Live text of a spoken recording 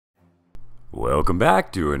Welcome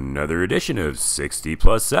back to another edition of 60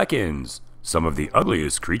 Plus Seconds, some of the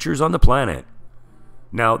ugliest creatures on the planet.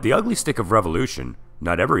 Now, the ugly stick of revolution,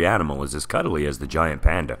 not every animal is as cuddly as the giant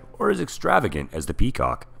panda, or as extravagant as the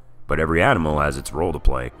peacock, but every animal has its role to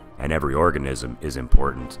play, and every organism is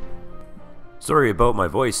important. Sorry about my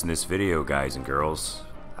voice in this video, guys and girls.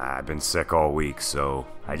 I've been sick all week, so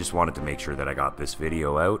I just wanted to make sure that I got this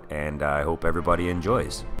video out, and I hope everybody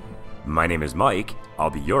enjoys. My name is Mike. I'll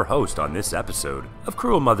be your host on this episode of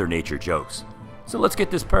Cruel Mother Nature Jokes. So let's get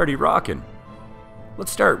this party rockin'.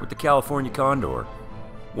 Let's start with the California condor,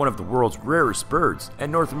 one of the world's rarest birds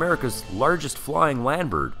and North America's largest flying land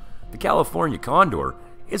bird. The California condor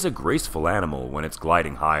is a graceful animal when it's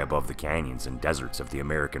gliding high above the canyons and deserts of the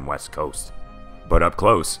American West Coast. But up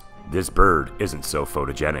close, this bird isn't so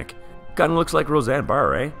photogenic. Kinda looks like Roseanne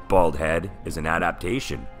Barr, eh? Bald head is an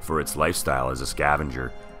adaptation for its lifestyle as a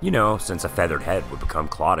scavenger. You know, since a feathered head would become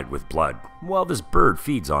clotted with blood, while this bird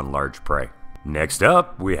feeds on large prey. Next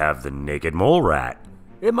up, we have the naked mole rat.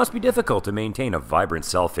 It must be difficult to maintain a vibrant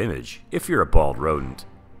self-image if you're a bald rodent.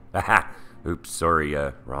 Aha! Oops, sorry,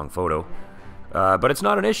 wrong photo. But it's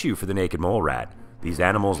not an issue for the naked mole rat. These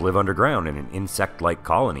animals live underground in an insect-like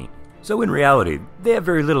colony, so in reality, they have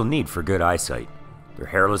very little need for good eyesight. Their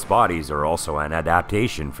hairless bodies are also an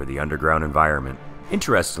adaptation for the underground environment.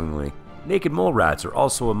 Interestingly, naked mole rats are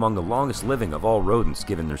also among the longest living of all rodents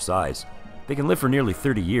given their size. They can live for nearly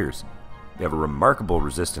 30 years. They have a remarkable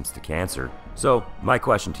resistance to cancer. So, my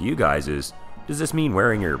question to you guys is, does this mean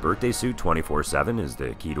wearing your birthday suit 24/7 is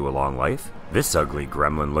the key to a long life? This ugly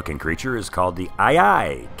gremlin-looking creature is called the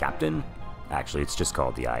aye-aye, Captain. Actually, it's just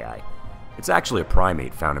called the aye-aye. It's actually a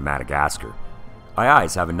primate found in Madagascar.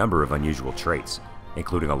 Aye-ayes have a number of unusual traits,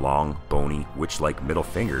 including a long, bony, witch-like middle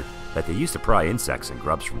finger that they use to pry insects and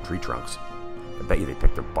grubs from tree trunks. I bet you they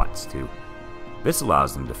pick their butts, too. This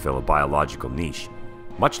allows them to fill a biological niche,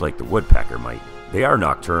 much like the woodpecker might. They are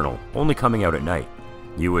nocturnal, only coming out at night.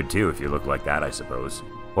 You would too if you looked like that, I suppose.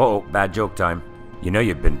 Uh-oh, bad joke time. You know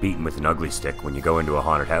you've been beaten with an ugly stick when you go into a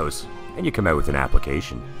haunted house, and you come out with an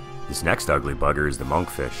application. This next ugly bugger is the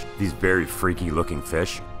monkfish. These very freaky-looking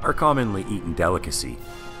fish are commonly eaten delicacy.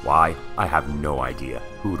 Why? I have no idea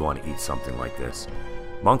who would want to eat something like this.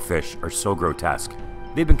 Monkfish are so grotesque,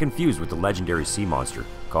 they've been confused with the legendary sea monster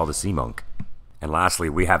called the sea monk. And lastly,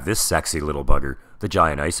 we have this sexy little bugger, the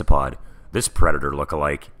giant isopod. This predator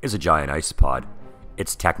look-alike is a giant isopod.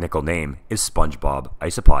 Its technical name is SpongeBob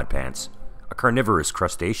isopod pants, a carnivorous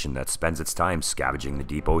crustacean that spends its time scavenging the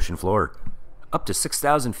deep ocean floor, up to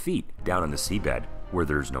 6,000 feet down on the seabed where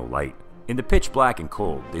there's no light. In the pitch black and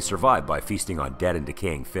cold, they survive by feasting on dead and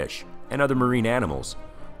decaying fish and other marine animals.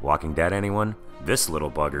 Walking Dead, anyone? This little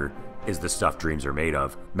bugger is the stuff dreams are made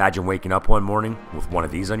of. Imagine waking up one morning with one of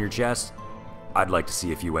these on your chest. I'd like to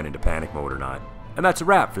see if you went into panic mode or not. And that's a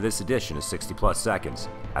wrap for this edition of 60 Plus Seconds.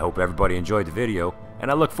 I hope everybody enjoyed the video, and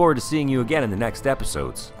I look forward to seeing you again in the next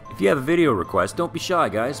episodes. If you have a video request, don't be shy,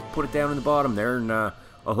 guys. Put it down in the bottom there, and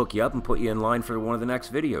I'll hook you up and put you in line for one of the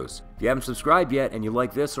next videos. If you haven't subscribed yet and you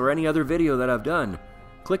like this or any other video that I've done,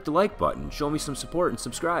 click the like button, show me some support, and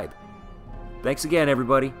subscribe. Thanks again,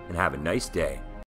 everybody, and have a nice day.